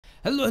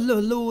Hello hello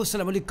hello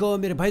अस्सलाम वालेकुम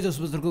मेरे भाई दोस्त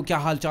बुजुर्गों, क्या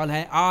हाल चाल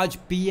है। आज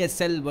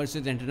पीएसएल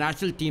वर्सेस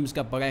इंटरनेशनल टीम्स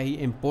का बड़ा ही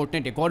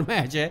इंपॉर्टेंट एक और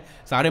मैच है।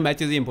 सारे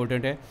मैचेस ही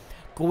इंपॉर्टेंट है।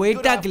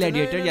 क्वेटा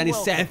ग्लैडिएटर यानी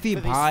सैफी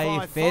भाई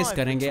फेस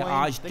करेंगे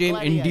आज टीम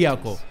इंडिया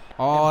को।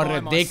 और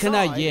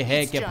देखना ये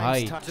है कि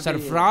भाई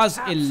सरफराज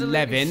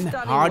 11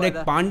 हार्दिक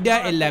पांड्या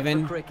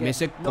 11 में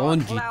से कौन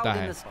जीतता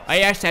है।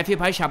 अरे यार सैफी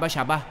भाई शाबाश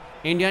शाबाश,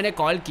 इंडिया ने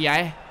कॉल किया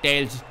है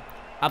टेल्स,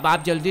 अब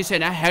आप जल्दी से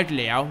ना हेड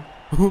ले आओ।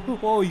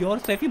 ओ यार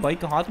सैफी भाई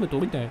का हाथ में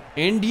तोड़ता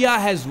है। India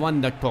has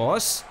one the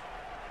toss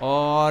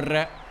और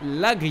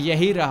लग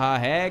यही रहा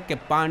है कि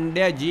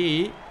पांड्या जी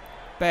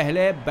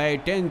पहले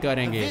बैटिंग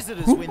करेंगे।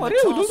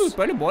 अरे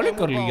पहले बॉलिंग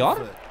कर ली यार।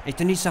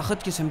 इतनी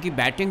सख्त किस्म की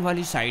बैटिंग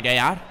वाली साइड है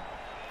यार।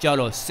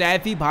 चलो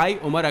सैफी भाई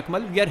Umar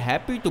Akmal, we are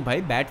happy to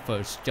भाई बैट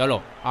फर्स्ट।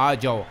 चलो आ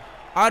जाओ।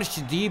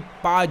 अर्शदीप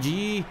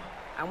पाजी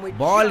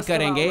बॉल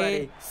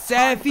करेंगे,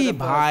 सैफी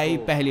भाई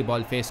पहली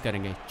बॉल फेस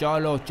करेंगे।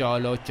 चलो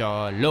चलो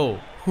चलो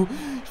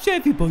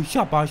सैफी भाई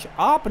शाबाश,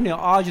 आपने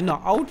आज ना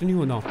आउट नहीं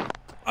होना।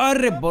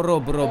 अरे bro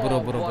bro bro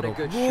bro bro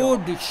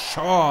good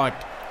shot,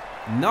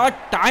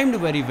 not timed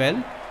very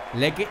well,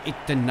 लेकिन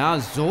इतना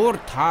जोर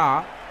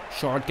था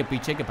शॉट के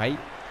पीछे कि भाई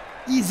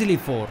easily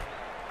 4,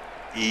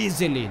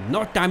 easily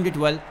not timed it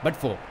well but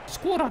 4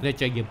 score आना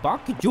चाहिए,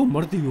 बाकी जो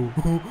मर्जी हो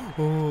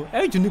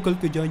एज निकल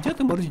के जाए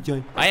जैसे मर्जी जाए।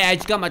 भाई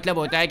एज का मतलब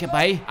होता है कि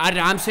भाई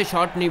आराम से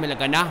शॉट नहीं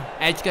मिलेगा ना।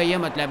 एज का ये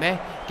मतलब है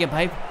कि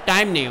भाई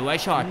टाइम नहीं हुआ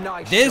shot.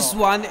 This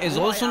one is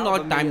also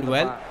not timed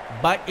well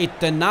but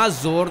इतना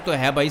जोर तो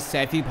है भाई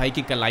सैफी भाई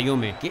की कलाइयों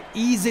में कि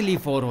इजीली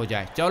 4 हो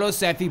जाए। चलो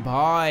सैफी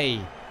भाई,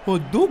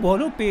 दो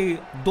बॉलों पे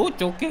 2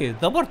 चौके,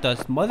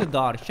 जबरदस्त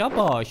मजेदार,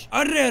 शाबाश।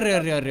 अरे अरे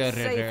अरे अरे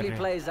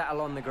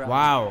अरे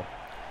वाओ,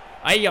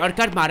 आई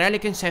यॉर्कर मारा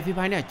लेकिन सैफी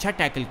भाई ने अच्छा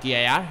टैकल किया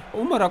यार।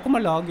 उमर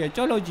अकमल आ गया।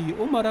 चलो जी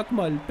Umar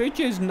Akmal, pitch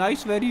is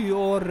nice very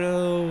और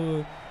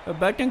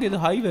बैटिंग इज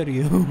हाई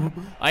वेरी।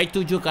 आई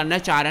तू जो करना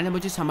चाह रहा है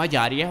मुझे समझ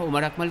आ रही है।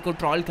 उमर अकमल को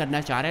ट्रॉल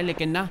करना चाह रहा है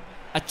लेकिन ना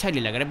अच्छा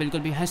नहीं लग रहा,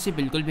 बिल्कुल भी हंसी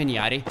बिल्कुल भी नहीं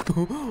आ रही।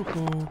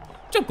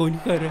 चल कोई नहीं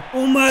कर रहा।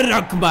 उमर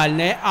अकमल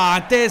ने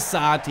आते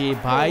साथ ही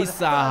भाई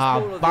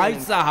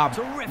साहब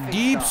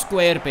डीप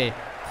स्क्वायर पे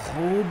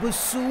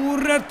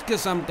खूबसूरत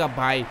किस्म का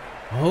भाई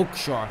हुक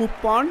शॉट।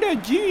 पांडे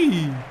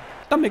जी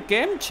तमे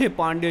केम छे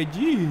पांडे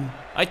जी?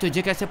 अरे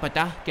तुझे कैसे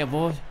पता कि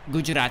वो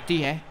गुजराती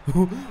है?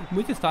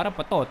 मुझे सारा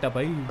पता होता है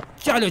भाई।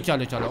 चलो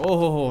चलो चलो,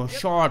 ओहो हो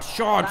shot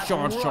shot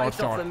shot shot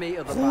shot,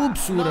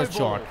 खूबसूरत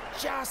शॉट।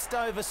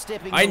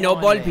 आई नो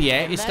बॉल भी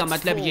है, इसका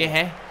मतलब ये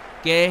है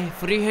कि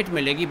फ्री हिट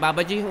मिलेगी।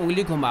 बाबा जी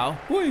उंगली घुमाओ।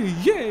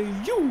 ये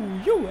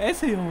यू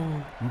ऐसे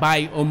हो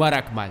भाई उमर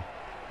अकमल,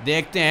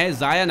 देखते हैं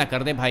जाया ना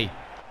कर दे भाई।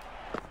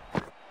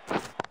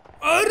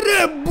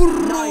 अरे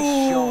ब्रो,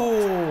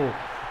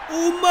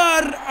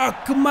 उमर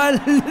अकमल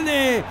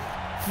ने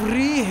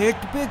फ्री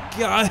हिट पे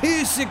क्या ही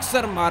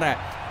सिक्सर मारा है।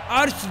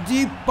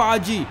 अर्शदीप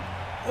पाजी,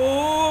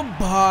 ओ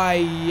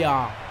भाईया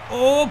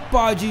ओ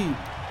पाजी।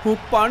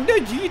 पांडे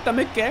जी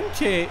तमे केम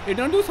छे,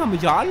 इन्होंने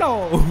समझा लो।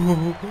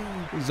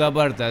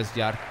 जबरदस्त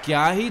यार,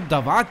 क्या ही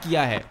दवा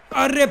किया है।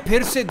 अरे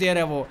फिर से दे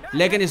रहे वो,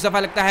 लेकिन इस दफा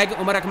लगता है कि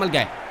उमर अकमल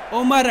गए।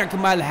 Umar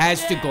Akmal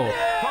has to go.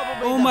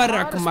 Umar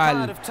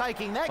Akmal,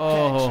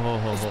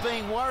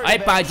 ओहो आई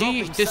पाजी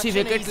तुसी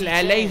विकेट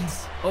ले ली,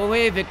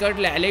 ओए विकेट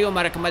ले ली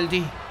उमर अकमल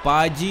जी।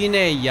 पाजी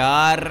ने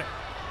यार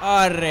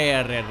अरे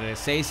अरे अरे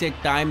सही से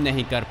टाइम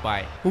नहीं कर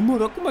पाए।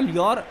 उमर अकमल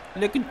यार,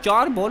 लेकिन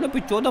 4 बॉलों पे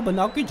 14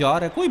 बना के जा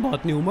रहा है। कोई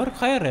बात नहीं उमर,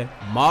 खैर है।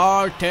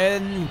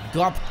 मार्टिन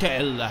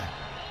गप्टिल,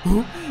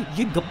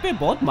 ये गप्पे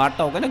बहुत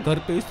मारता होगा ना घर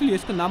पे, इसलिए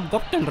इसका नाम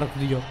गप्टिल रख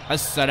दिया।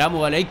 अस्सलाम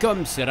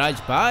वालेकुम सिराज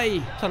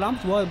भाई। सलाम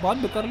बाद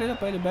में कर लेना,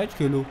 पहले मैच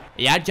खेलो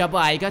यार। जब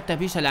आएगा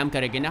तभी सलाम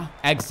करेंगे ना।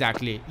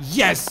 एग्जैक्टली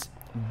यस,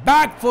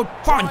 बैकफुट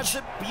पंच,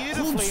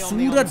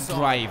 खूबसूरत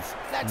ड्राइव।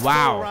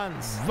 वाओ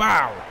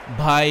वाओ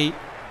भाई,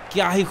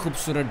 क्या ही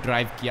खूबसूरत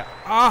ड्राइव किया।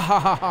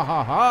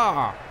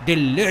 आहा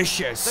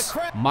डिलीशियस।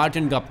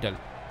 मार्टिन गप्टिल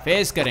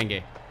फेस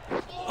करेंगे।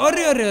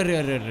 अरे अरे अरे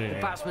अरे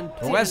अरे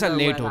थोड़ा सा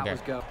लेट हो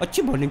गया।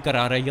 अच्छी बॉलिंग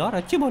करा रहा है यार,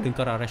 अच्छी बॉलिंग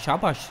करा रहा है,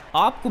 शाबाश।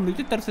 आपको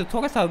मेरी तरफ से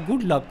थोड़ा सा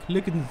गुड लक,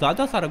 लेकिन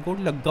ज्यादा सारा गुड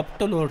लक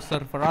गप्टिल और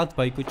सरफराज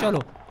भाई को।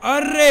 चलो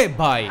अरे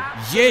भाई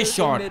ये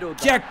शॉट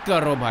चेक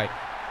करो भाई,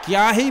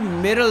 क्या ही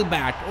मिडल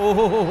बैट।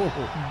 ओहो हो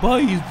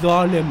भाई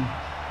जालिम,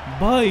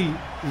 भाई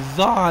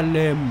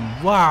जालिम।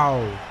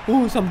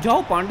 वाओ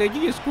समझाओ पांडे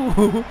जी इसको।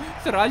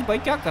 सिराज भाई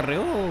क्या कर रहे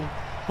हो?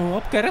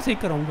 अब कह रहे सही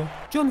कराऊंगा।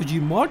 चलो जी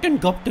मार्टिन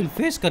गप्टिल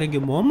फेस करेंगे।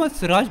 मोहम्मद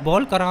सिराज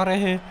बॉल करा रहे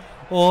हैं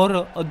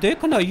और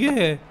देखना ये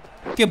है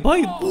कि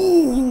भाई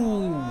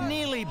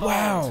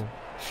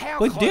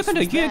भाई देखना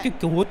ये है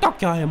कि होता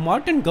क्या है।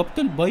 मार्टिन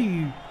गप्टिल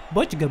भाई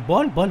बच गए,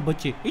 बॉल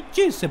बचे,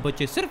 इंचेस से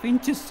बचे, सिर्फ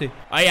इंचेस से।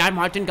 अरे यार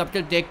मार्टिन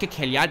गप्टिल देख के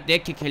खेल यार,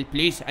 देख के खेल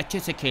प्लीज, अच्छे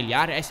से खेल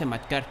यार, ऐसे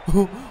मत कर।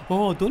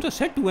 दोनों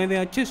सेट हुए हैं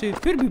अच्छे से,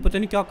 फिर भी पता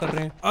नहीं क्या कर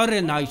रहे हैं।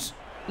 अरे नाइस,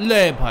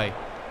 ले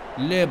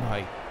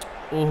भाई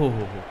ओहो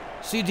हो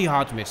सीधी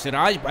हाथ में।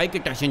 सिराज भाई की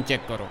टशन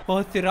चेक करो।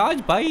 और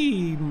सिराज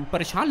भाई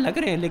परेशान लग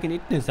रहे हैं, लेकिन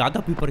इतने ज्यादा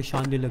भी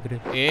परेशान नहीं लग रहे।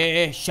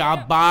 ए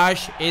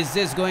शाबाश, is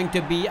this going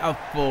to be a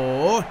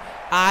 4?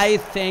 I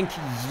think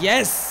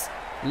yes,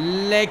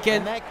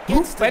 लेकिन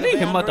पहले ही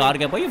हिम्मत हार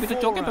गया भाई, अभी तो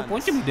चौके पे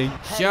पहुंच भी गई।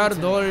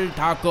 शार्दुल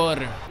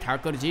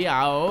ठाकुर जी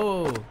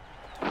आओ।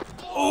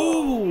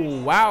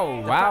 Oh wow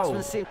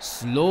wow,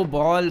 slow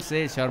ball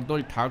से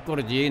शार्दुल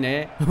ठाकुर जी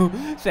ने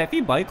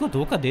सैफी भाई को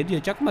धोखा दे दिया,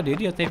 चकमा दे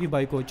दिया सैफी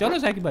भाई को। चलो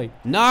सैफी भाई,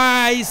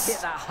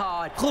 नाइस,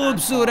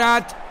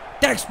 खूबसूरत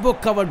text book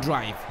cover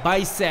drive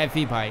bye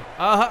Saifi भाई।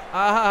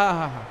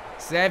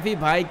 सैफी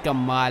भाई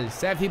कमाल,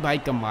 सैफी भाई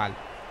कमाल,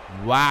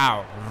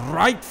 wow,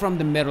 right from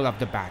the middle of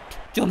the bat.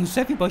 चलो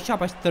सैफी भाई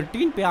शाबाश,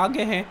 13 पे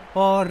आगे हैं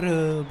और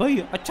भाई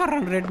अच्छा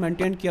रन रेट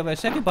मेंटेन किया हुआ है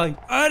सैफी भाई।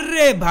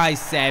 अरे भाई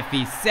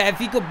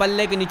सैफी को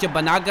बल्ले के नीचे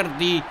बना कर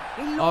दी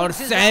और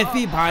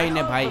सैफी भाई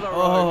ने भाई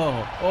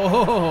ओह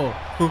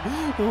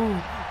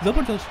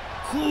जबरदस्त,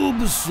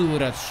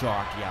 खूबसूरत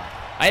शॉट यार।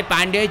 अरे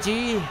पांडे जी,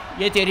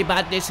 ये तेरी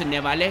बात नहीं सुनने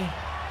वाले।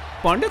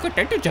 पांडे का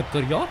टैटू चेक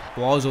कर यार,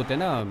 पॉज होते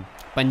ना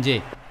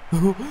पंजे।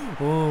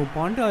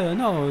 पांडा है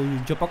ना,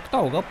 झपकता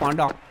होगा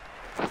पांडा।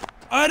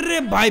 अरे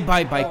भाई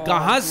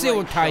कहाँ से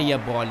उठाई है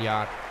बॉल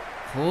यार,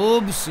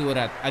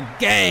 खूबसूरत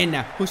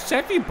अगेन।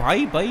 सैफी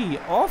भाई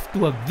of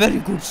to a very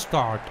good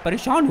start,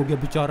 परेशान हो गया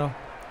बेचारा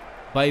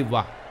भाई,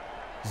 वाह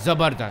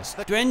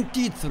जबरदस्त।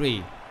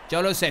 23।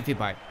 चलो सैफी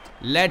भाई,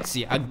 लेट्स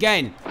सी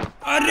अगेन।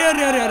 अरे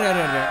अरे अरे अरे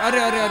अरे अरे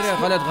अरे अरे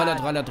गलत।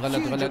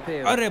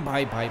 अरे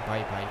भाई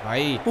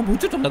वो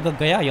मुझे तो लगा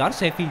गया यार,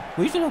 सैफी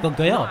मुझे तो लगा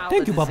गया।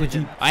 थैंक यू बाबू जी।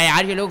 अरे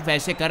यार ये लोग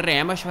वैसे कर रहे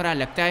हैं मशवरा,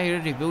 लगता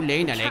है रिव्यू ले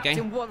ही ना ले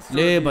कहीं।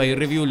 ले भाई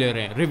रिव्यू ले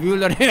रहे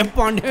हैं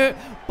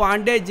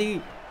पांडे जी,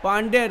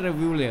 पांडे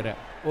रिव्यू ले रहे हैं।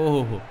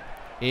 ओहो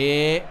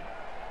ए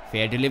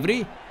फेयर डिलीवरी।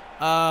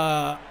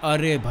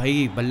 अरे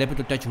भाई बल्ले पे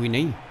तो टच हुई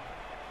नहीं,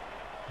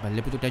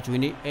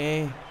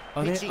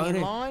 अरे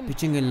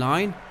pitching in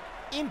line,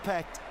 in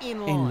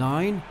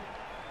line.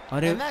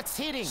 अरे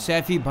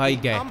सैफी भाई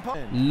गए,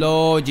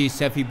 लो जी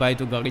सैफी भाई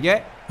तो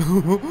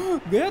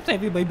गया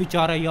सैफी भाई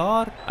बेचारा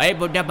यार। अरे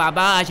बुड्ढा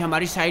बाबा आज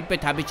हमारी साइड पे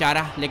था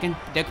बेचारा, लेकिन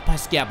देख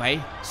फंस गया भाई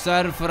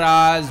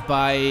सरफराज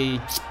भाई।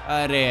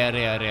 अरे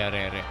अरे अरे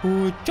अरे अरे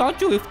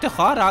चाचू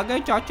इफ्तिखार आ गए,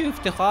 चाचू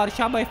इफ्तिखार,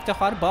 शाबाश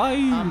इफ्तिखार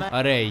भाई।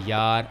 अरे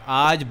यार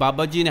आज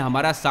बाबा जी ने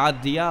हमारा साथ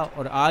दिया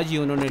और आज ही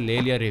उन्होंने ले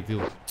लिया रिव्यू।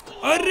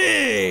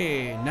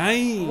 अरे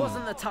नहीं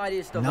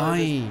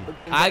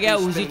आ गया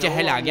उसी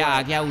चहल, आ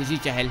गया उसी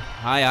चहल।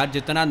 हाँ यार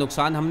जितना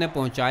नुकसान हमने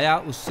पहुंचाया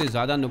उससे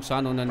ज्यादा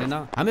नुकसान उन्होंने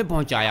ना हमें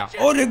पहुंचाया।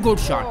 और एक गुड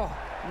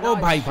शॉट, ओ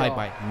भाई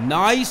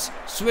नाइस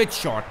स्विच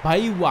शॉट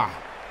भाई, वाह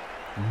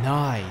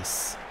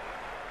नाइस।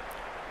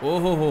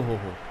 ओहो हो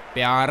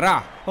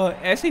प्यारा।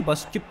 ऐसे ही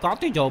बस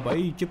चिपकाते जाओ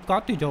भाई,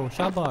 चिपकाते जाओ,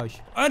 शाबाश।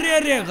 अरे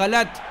अरे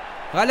गलत,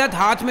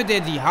 हाथ में दे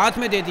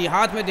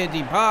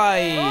दी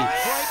भाई।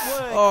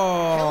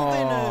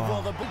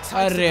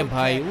 अरे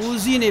भाई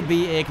उजी ने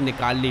भी एक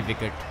निकाल ली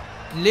विकेट।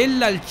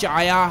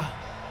 ललचाया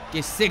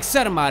कि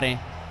सिक्सर मारें,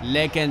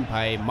 लेकिन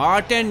भाई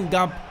मार्टिन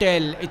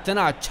गप्टिल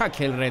इतना अच्छा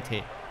खेल रहे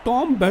थे।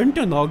 टॉम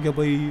बेंटन आ गया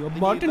भाई, अब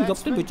मार्टिन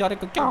गप्टिल बेचारे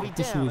का क्या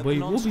कसूर भाई,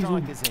 वो भी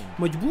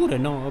मजबूर है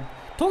ना, अब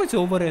थोड़े से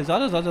ओवर है,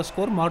 ज्यादा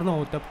स्कोर मारना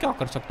होता है, अब क्या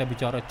कर सकता है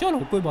बेचारा। चलो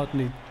कोई बात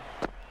नहीं।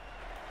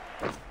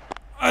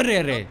 अरे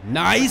अरे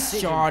नाइस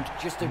शॉट,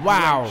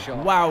 वाओ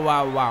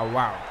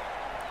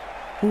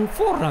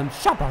 4 रन,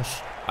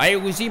 शाबाश। अरे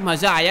उजी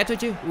मजा आया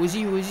तुझे,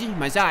 उजी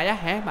मजा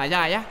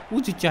आया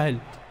उजी चहल।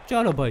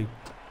 चलो भाई,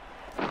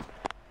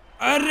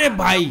 अरे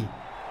भाई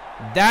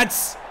दैट्स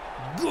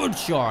गुड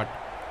शॉट।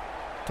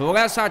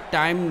 थोड़ा सा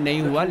टाइम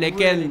नहीं हुआ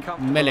लेकिन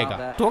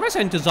मिलेगा, थोड़ा सा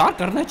इंतजार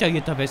करना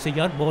चाहिए था वैसे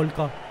यार बॉल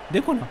का,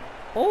 देखो ना।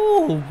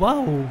 ओह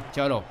वाह,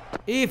 चलो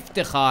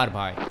इफ्तिखार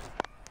भाई।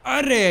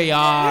 अरे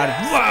यार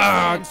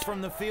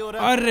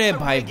अरे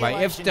भाई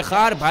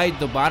इफ्तिखार भाई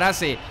दोबारा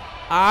से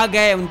आ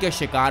गए उनके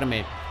शिकार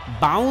में।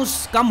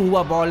 बाउंस कम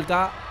हुआ बॉल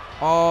का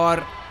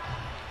और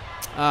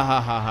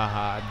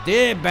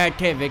दे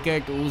बैठे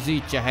विकेट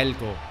उजी चहल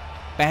को।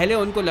 पहले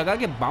उनको लगा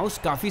कि बाउंस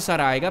काफी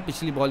सारा आएगा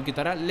पिछली बॉल की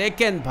तरह,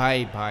 लेकिन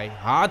भाई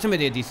हाथ में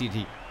दे दी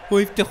सीधी। वो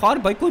इफ्तिखार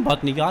भाई कोई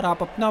बात नहीं यार,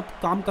 आप अपना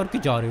काम करके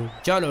जा रहे हो।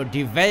 चलो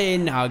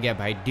डिवेन आ गया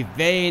भाई,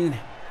 डिवेन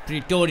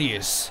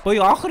प्रिटोरियस भाई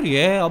आखिरी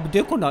है, अब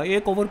देखो ना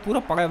 1 ओवर पूरा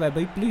पड़ा हुआ है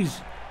भाई, प्लीज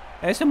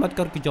ऐसे मत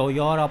करके जाओ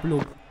यार आप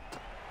लोग।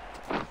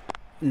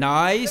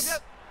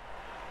 नाइस,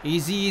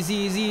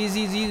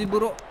 इजी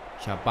ब्रो,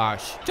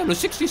 शाबाश। चलो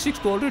 66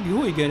 तो ऑलरेडी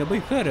हो ही गया ना भाई।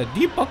 खैर है,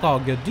 दीपक आ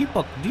गया,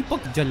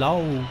 दीपक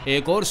जलाओ।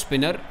 एक और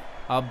स्पिनर।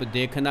 अब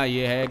देखना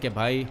ये है कि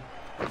भाई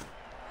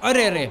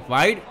अरे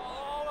वाइड,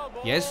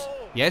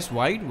 यस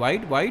वाइड।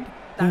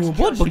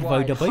 बहुत बड़ी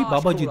वाइड है भाई,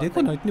 बाबा जी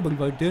देखो ना इतनी बड़ी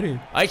वाइड दे रहे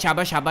हैं। अरे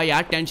शाबाश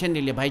यार, टेंशन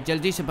नहीं ले भाई,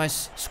 जल्दी से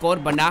बस स्कोर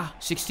बना,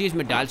 60s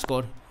में डाल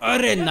स्कोर।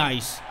 अरे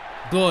nice,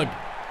 good.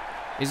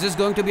 Is this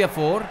going to be a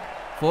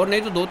 4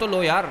 नहीं तो 2 तो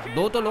लो यार,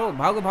 2 तो लो।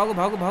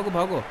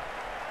 भागो।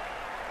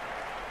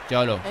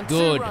 चलो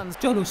गुड,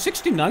 चलो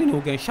 69 हो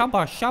गए,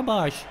 शाबाश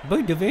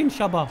भाई डिवेन,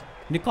 शाबाश,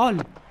 निकाल,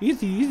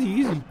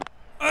 इजी।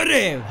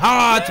 अरे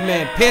हाथ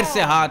में, फिर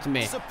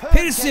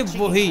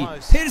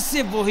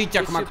से वही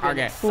चकमा खा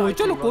गए।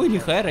 चलो कोई नहीं,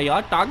 खैर है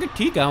यार, टारगेट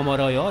ठीक है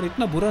हमारा यार,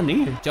 इतना बुरा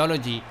नहीं है। चलो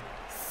जी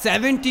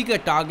 70 का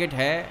टारगेट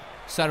है।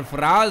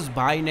 सरफराज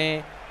भाई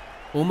ने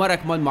उमर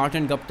अकमल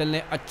मार्टिन गप्टिल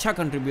ने अच्छा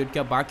कंट्रीब्यूट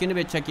किया, बाकी ने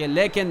भी अच्छा किया,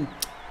 लेकिन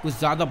कुछ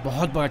ज़्यादा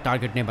बहुत बड़ा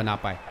टारगेट नहीं बना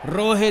पाए।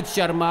 रोहित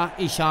शर्मा,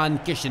 ईशान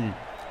किशन,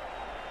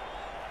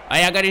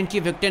 अगर इनकी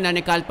विकेट ना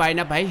निकाल पाए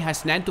ना भाई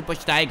हसनैन तू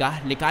पछताएगा,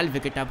 निकाल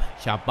विकेट अब।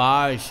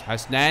 शाबाश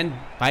हसनैन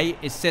भाई,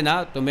 इससे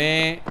ना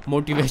तुम्हें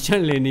मोटिवेशन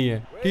लेनी है,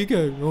 ठीक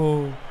है,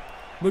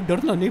 मैं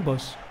डरना नहीं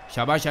बस।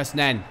 शाबाश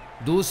हसनैन।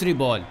 दूसरी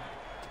बॉल,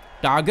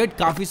 टारगेट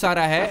काफ़ी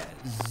सारा है,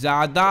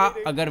 ज़्यादा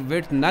अगर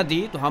विकेट ना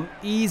दी तो हम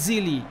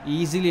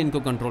इजीली इनको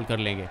कंट्रोल कर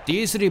लेंगे।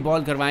 तीसरी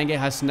बॉल करवाएंगे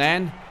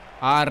हसनैन,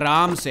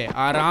 आराम से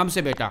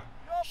बेटा,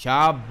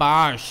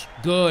 शाबाश,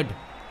 गुड,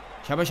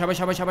 शाबाश शाबाश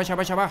शाबाश शाबाश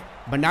शाबाश शाबाश,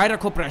 बनाए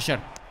रखो प्रेशर,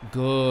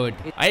 गुड।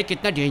 अरे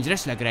कितना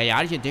डेंजरस लग रहा है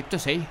यार, ये देख तो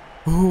सही।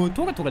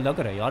 थोड़ा थोड़ा लग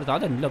रहा है यार,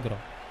 ज़्यादा नहीं लग रहा।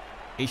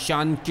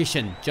 ईशान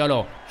किशन,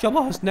 चलो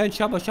शाबाश हसनैन,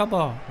 शाबाश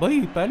शाबाश भाई,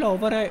 पहला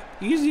ओवर है,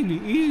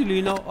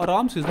 इजीली ना,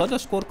 आराम से, ज़्यादा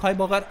स्कोर खाए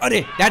बगैर।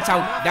 अरे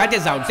that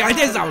is out,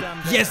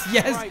 yes,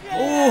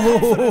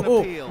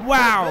 oh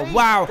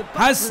wow,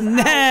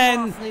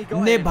 Hasnain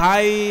ने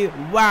भाई,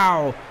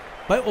 वाओ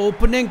भाई,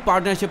 ओपनिंग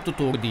पार्टनरशिप तो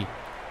तोड़ दी।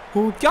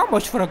 क्या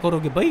मशवरा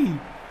करोगे भाई?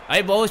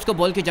 अरे वो उसको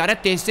बोल के जा रहा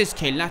है तेज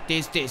खेलना,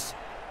 तेज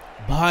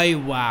भाई।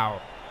 वाओ,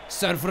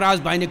 सरफराज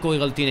भाई ने कोई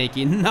गलती नहीं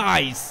की,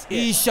 नाइस।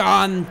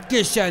 ईशान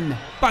किशन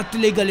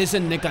पतली गली से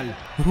निकल।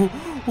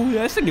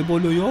 ऐसे नहीं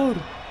बोलो यार।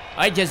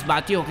 अरे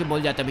जज्बाती होके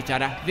बोल जाता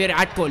बेचारा।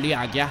 विराट कोहली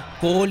आ गया,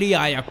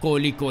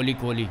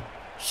 कोहली,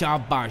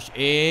 शाबाश।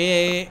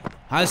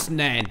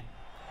 हसनैन,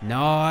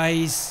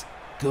 नाइस,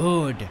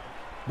 गुड,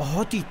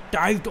 बहुत ही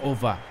टाइट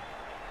ओवर,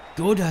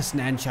 गुड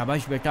हसनैन,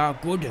 शाबाश बेटा,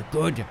 गुड।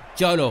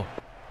 चलो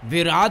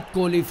विराट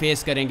कोहली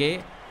फेस करेंगे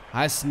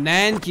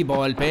हसनैन की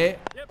बॉल पे।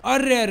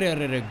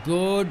 अरे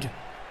गुड,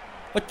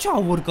 अच्छा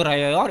ओवर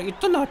कराया यार,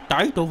 इतना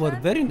टाइट ओवर,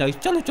 वेरी नाइस।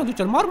 चलो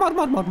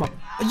मार।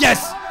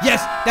 यस,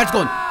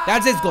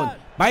 दैट्स इज गोल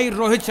भाई।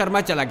 रोहित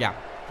शर्मा चला गया,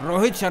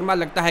 रोहित शर्मा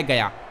लगता है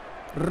गया,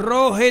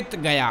 रोहित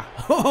गया,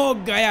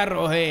 गया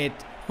रोहित।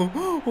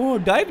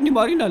 डाइव नहीं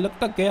मारी ना,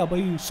 लगता गया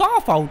भाई,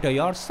 साफ आउट है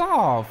यार,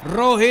 साफ।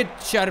 रोहित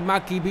शर्मा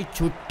की भी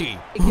छुट्टी।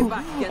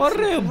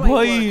 अरे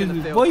भाई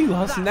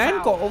हसनैन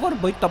का ओवर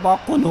भाई,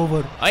 तबाकुन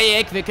ओवर। भाई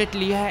एक विकेट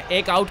लिया है,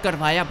 एक आउट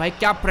करवाया भाई,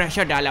 क्या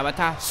प्रेशर डाला हुआ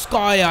था।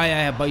 स्काई आया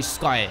है भाई,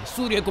 स्काई,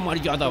 सूर्य कुमार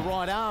यादव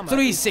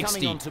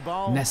 360,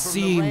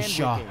 नसीम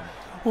शाह,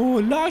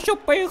 लाशो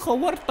पे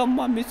खबर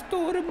तम्मा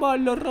मिस्तूर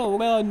बाल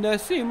रोगा,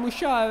 नसीम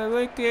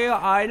शाह के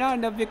आयना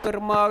ने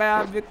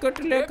विकेट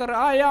लेकर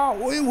आया।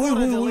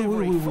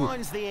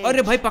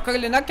 अरे भाई पकड़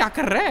लेना, क्या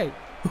कर रहा है?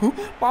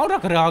 पाव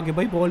रख रहा आगे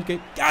भाई बॉल के,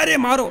 क्या रे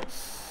मारो।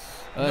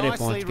 अरे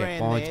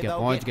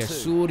पहुंच गए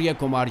सूर्य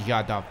कुमार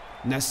यादव,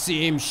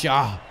 नसीम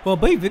शाह।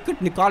 भाई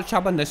विकेट निकाल,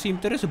 शाबाश नसीम,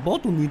 तेरे से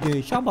बहुत उम्मीद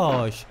है,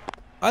 शाबाश।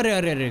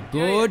 अरे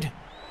गुड,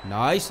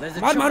 नाइस,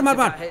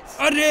 मार।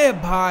 अरे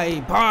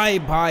भाई,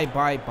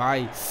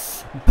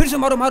 फिर से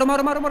मारो।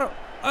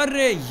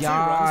 अरे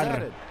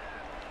यार,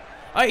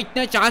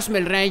 इतने चांस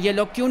मिल रहे हैं, ये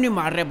लोग क्यों नहीं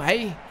मार रहे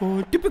भाई?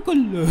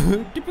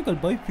 टिपिकल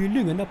भाई,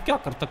 फील्डिंग है ना, अब क्या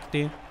कर सकते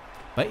हैं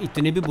भाई।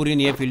 इतनी भी बुरी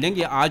नहीं है फील्डिंग,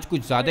 ये आज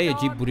कुछ ज्यादा ही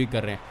अजीब बुरी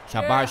कर रहे हैं।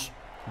 शाबाश,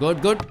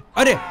 गुड।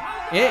 अरे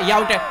ये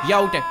आउट है,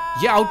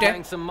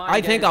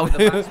 आई थिंक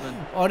आउट।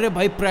 अरे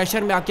भाई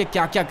प्रेशर में आके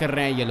क्या क्या कर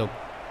रहे हैं ये लोग।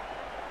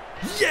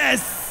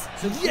 Yes,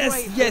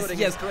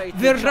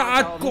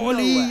 Virat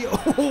Kohli,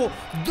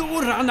 2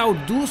 run out,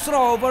 दूसरा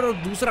ओवर और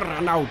दूसरा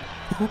रन आउट।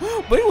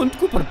 भाई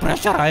उनके ऊपर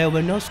प्रेशर आया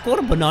हुआ ना,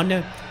 स्कोर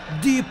बनाने।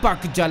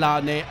 दीपक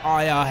जलाने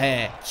आया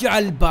है,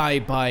 चल भाई।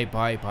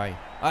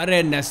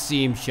 अरे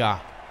नसीम शाह,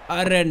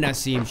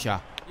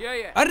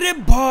 अरे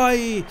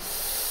भाई,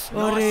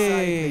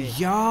 अरे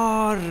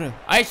यार,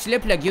 आई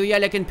स्लिप लगी हुई है,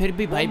 लेकिन फिर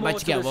भी भाई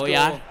बच गया वो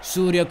यार।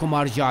 सूर्य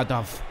कुमार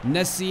यादव,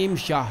 नसीम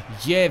शाह,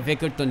 ये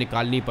विकेट तो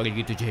निकालनी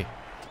पड़ेगी तुझे,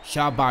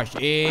 शाबाश।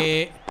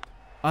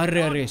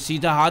 अरे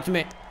सीधा हाथ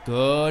में,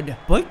 गुड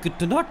भाई,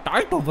 कितना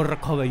टाइट ओवर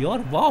रखा हुआ है यार,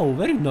 wow,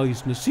 very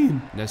nice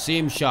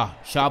Naseem Shah,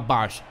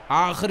 शाबाश।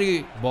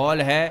 आखिरी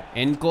बॉल है,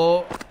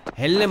 इनको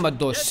हिलने मत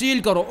दो,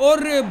 सील करो।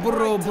 अरे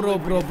ब्रो,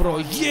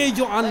 ये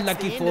जो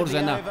अनलकी फोर्स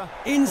है ना,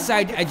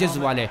 इनसाइड एजेस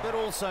वाले,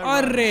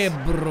 अरे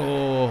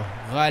ब्रो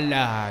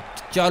गलत।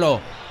 चलो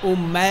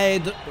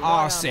उम्मेद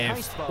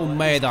आसिफ,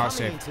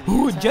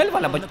 जेल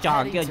वाला बच्चा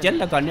आ गया, जेल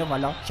लगाने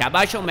वाला।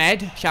 शाबाश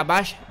उम्मेद,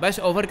 शाबाश। बस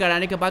ओवर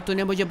कराने के बाद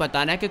तूने मुझे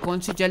बताना है कि कौन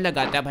सी जेल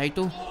लगाता है भाई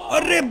तू।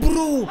 अरे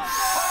ब्रो,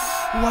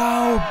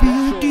 वाओ,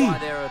 ब्यूटी।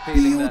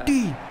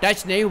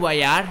 टच नहीं हुआ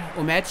यार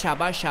उम्मेद,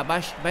 शाबाश।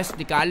 बस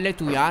निकाल ले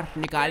तू यार,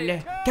 निकाल ले।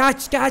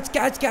 कैच,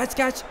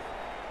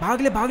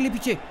 भाग ले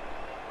पीछे,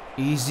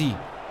 इजी,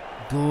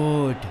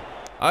 गुड।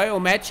 अरे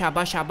उम्मेद,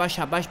 शाबाश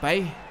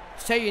भाई,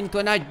 सही।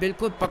 इनको ना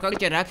बिल्कुल पकड़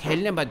के रख,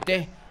 हिलने मत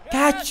दे।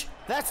 Catch.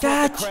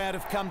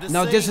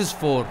 Now this is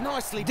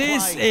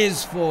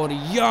four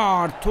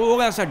यार,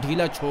 थोड़ा सा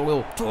ढीला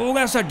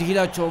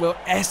छोड़ो,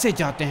 ऐसे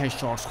जाते हैं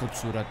शॉट्स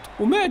खूबसूरत।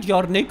 उम्मीद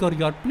यार नहीं कर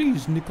यार,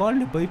 प्लीज निकाल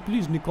ले भाई,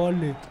 प्लीज निकाल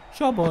ले,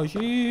 शाबाश।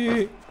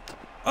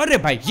 अरे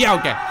भाई ये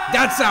आउट है,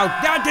 that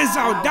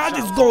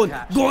is goal.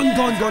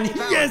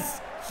 Yes,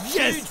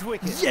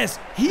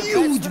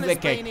 huge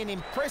wicket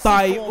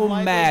bye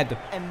Ummed.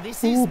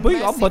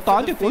 भाई आप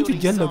बता दे कौन सी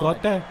जेल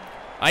लगाता है।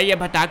 और ये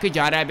बता के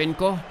जा रहा है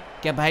इनको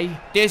कि भाई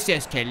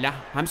तेज खेलना,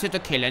 हमसे तो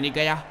खेला नहीं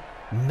गया।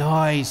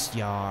 नाइस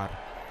यार,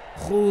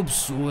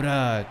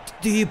 खूबसूरत।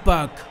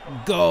 दीपक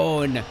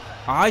गोन।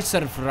 आज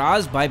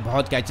सरफराज भाई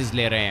बहुत कैचेस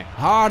ले रहे हैं।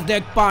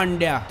 हार्दिक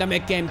पांड्या, तमें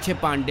केम छे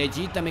पांडे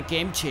जी, तमें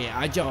केम छे,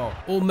 आ जाओ।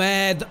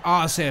 उमैद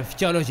आसिफ।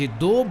 चलो जी,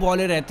 2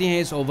 बॉलें रहती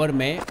हैं इस ओवर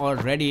में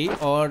और रेडी,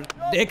 और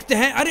देखते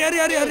हैं। अरे अरे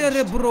अरे अरे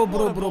अरे bro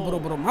bro bro bro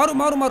bro, मारो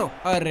मारो मारो।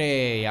 अरे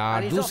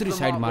यार, दूसरी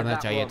साइड मारना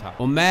चाहिए था।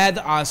 Umaid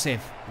Asif,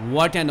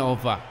 what an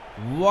over,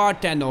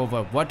 what an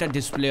over, what a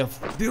display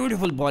of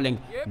beautiful bowling.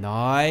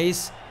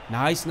 Nice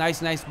nice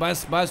nice nice.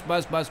 बस बस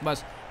बस बस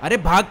बस। अरे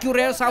भाग क्यों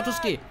रहे हो साथ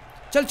उसके?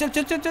 चल चल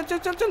चल चल चल चल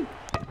चल चल।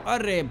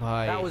 अरे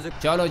भाई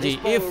चलो जी,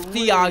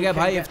 इफ्ती आ गया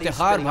भाई,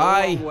 इफ्तिखार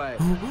भाई।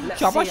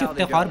 शाबाश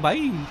इफ्तिखार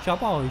भाई,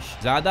 शाबाश।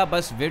 ज्यादा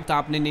बस विड्थ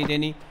आपने नहीं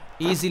देनी,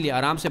 इजीली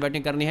आराम से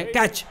बैटिंग करनी है।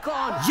 Catch,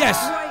 yes.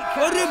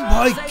 अरे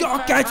भाई क्या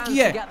कैच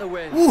किया है।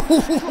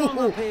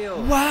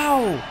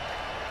 वाओ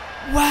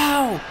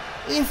वाओ,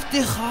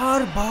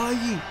 इफ्तिखार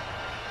भाई,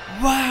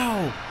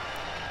 वाओ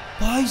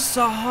भाई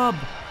साहब,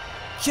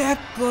 चेक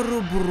करो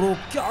ब्रो,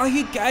 क्या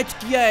ही कैच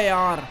किया है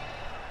यार,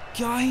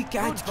 क्या ही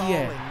कैच किया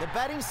है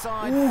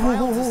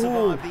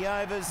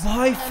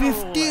भाई।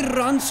 50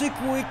 रन से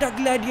क्वेटा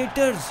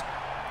ग्लैडिएटर्स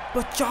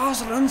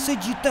 50 रन से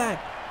जीता है।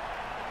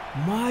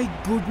 My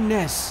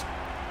goodness.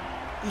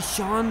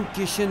 ईशान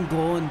किशन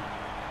गोन,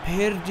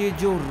 फिर ये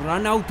जो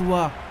रन आउट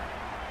हुआ,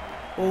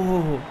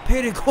 ओहो,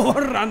 फिर एक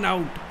और रन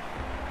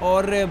आउट।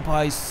 और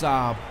भाई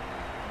साहब,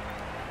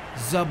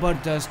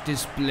 जबरदस्त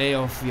डिस्प्ले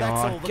ऑफ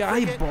यार, क्या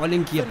ही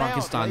बॉलिंग की है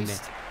पाकिस्तान ने।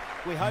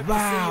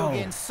 वाओ,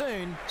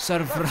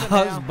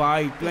 सरफराज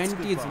भाई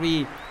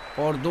 23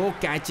 और 2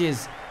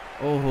 कैचेस।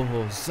 ओहो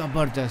हो,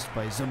 जबरदस्त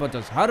भाई,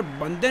 जबरदस्त। हर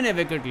बंदे ने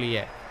विकेट ली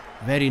है।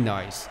 वेरी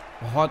नाइस,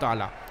 बहुत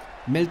आला।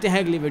 मिलते हैं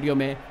अगली वीडियो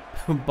में।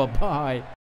 Bye bye.